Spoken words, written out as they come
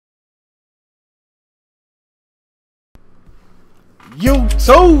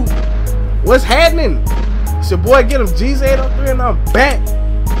YouTube, what's happening? It's your boy Get 'em G's803 and I'm back.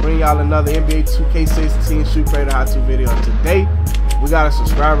 Bring y'all another NBA 2K16 shoot creator how-to video. And today we got a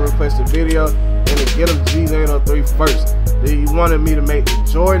subscriber requested video and the Get 'em G's803 first. He wanted me to make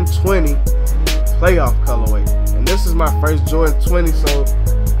the Jordan 20 playoff colorway, and this is my first Jordan 20, so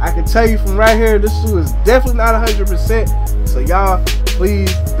I can tell you from right here, this shoe is definitely not 100%. So y'all,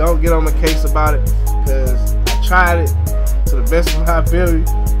 please don't get on my case about it, because I tried it to the best of my ability.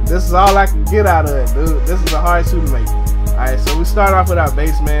 This is all I can get out of it, dude. This is a hard shoe to make. Alright, so we start off with our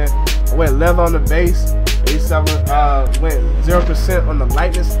base, man. I went leather on the base. Went 0% on the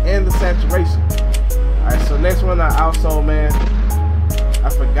lightness and the saturation. Alright, so next one, I outsole, man. I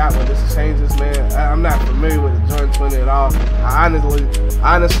forgot what this changes, man. I'm not familiar with the Jordan 20 at all. I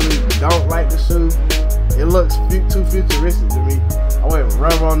honestly don't like the shoe. It looks too futuristic to me. I went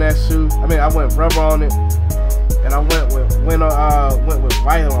rubber on that shoe. I went rubber on it, and I went with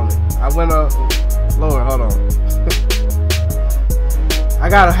white on it. Lord, hold on. I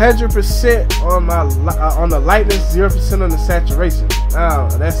got 100% on on the lightness, 0% on the saturation. Now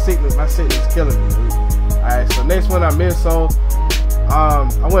that's sickness. My sickness is killing me, dude. All right, so next one, I midsole.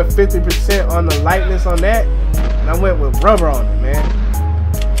 I went 50% on the lightness on that, and I went with rubber on it, man.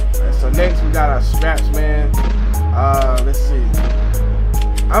 Alright, so next we got our straps, man. Let's see.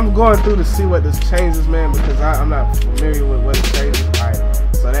 I'm going through to see what this changes, man, because I'm not familiar with what it changes. Alright,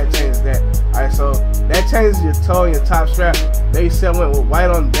 so that changes that. Alright, so that changes your toe and your top strap. They said I went with white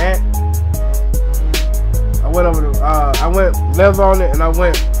on that. I went leather on it, and I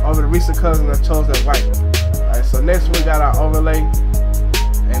went over the recent colors, and I chose that white. Alright, so next we got our overlay.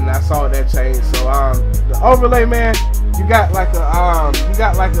 And I saw that change. So the overlay, man, you got like a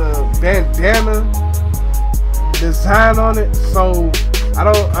bandana design on it. So I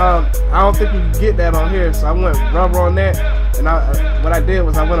don't think you can get that on here. So I went rubber on that. And what I did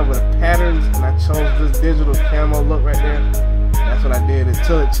was I went over the patterns and I chose this digital camo look right there. That's what I did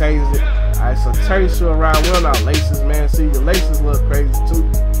until it changed it. Alright, so turn your shoe around. We're on our laces, man. See, your laces look crazy too.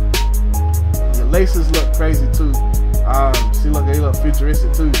 Laces look crazy too. See, look, they look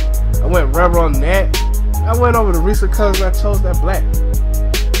futuristic too. I went rubber on that. I went over the recent colors and I chose that black.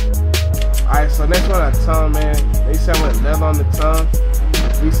 Alright, so next one, our tongue, man. They said I went leather on the tongue,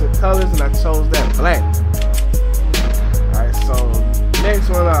 recent colors, and I chose that black. Alright, so next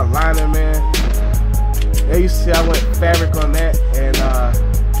one, our liner, man. There you see I went fabric on that, and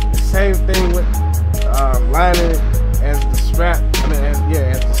the same thing with lining as the strap. As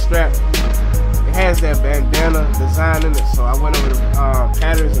the strap. It has that bandana design in it, so I went over the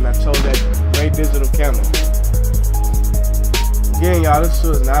patterns and I chose that gray digital camo. Again, y'all, this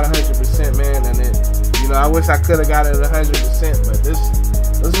shoe is not 100%, man, and I wish I could have got it at 100%, but this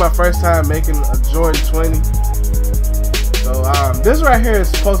is my first time making a Jordan 20. So this right here is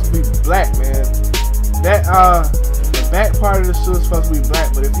supposed to be black, man. That the back part of the shoe is supposed to be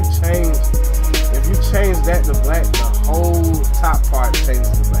black, but if you change that to black, the whole top part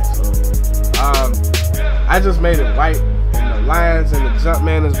changes to black. So I just made it white, and the lines and the jump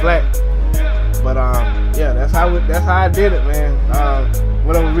man is black. But yeah, that's how I did it, man.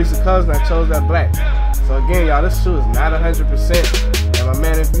 Went over recent colors and I chose that black. So again, y'all, this shoe is not 100%. And my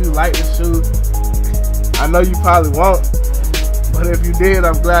man, if you like this shoe, I know you probably won't, but if you did,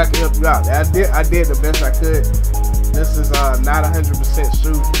 I'm glad I could help you out. I did the best I could. This is not 100%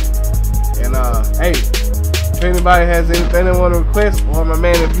 shoe. And hey, if anybody has anything they want to request, or my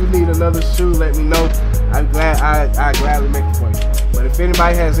man, if you need another shoe, let me know. I gladly make it for you. But if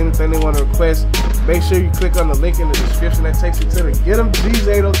anybody has anything they want to request, make sure you click on the link in the description that takes you to the Get 'em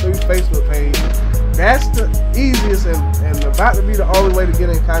G's803 Facebook page. That's the easiest and about to be the only way to get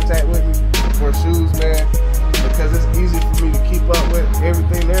in contact with me for shoes, man, because it's easy for me to keep up with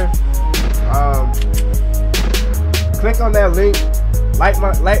everything there. Click on that link, like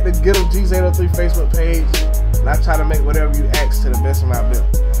the Get 'em G's803 Facebook page, and I try to make whatever you ask to the best of my ability.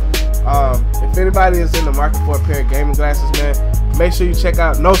 If anybody is in the market for a pair of gaming glasses, man, make sure you check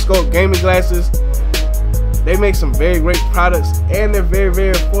out No Scope Gaming Glasses. They make some very great products, and they're very,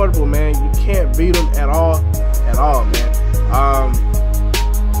 very affordable, man. You can't beat them at all, man.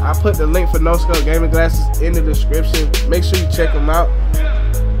 I put the link for No Scope Gaming Glasses in the description. Make sure you check them out.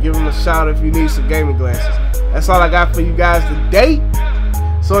 Give them a shout if you need some gaming glasses. That's all I got for you guys today.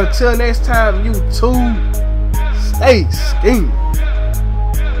 So until next time, you two, stay scheming.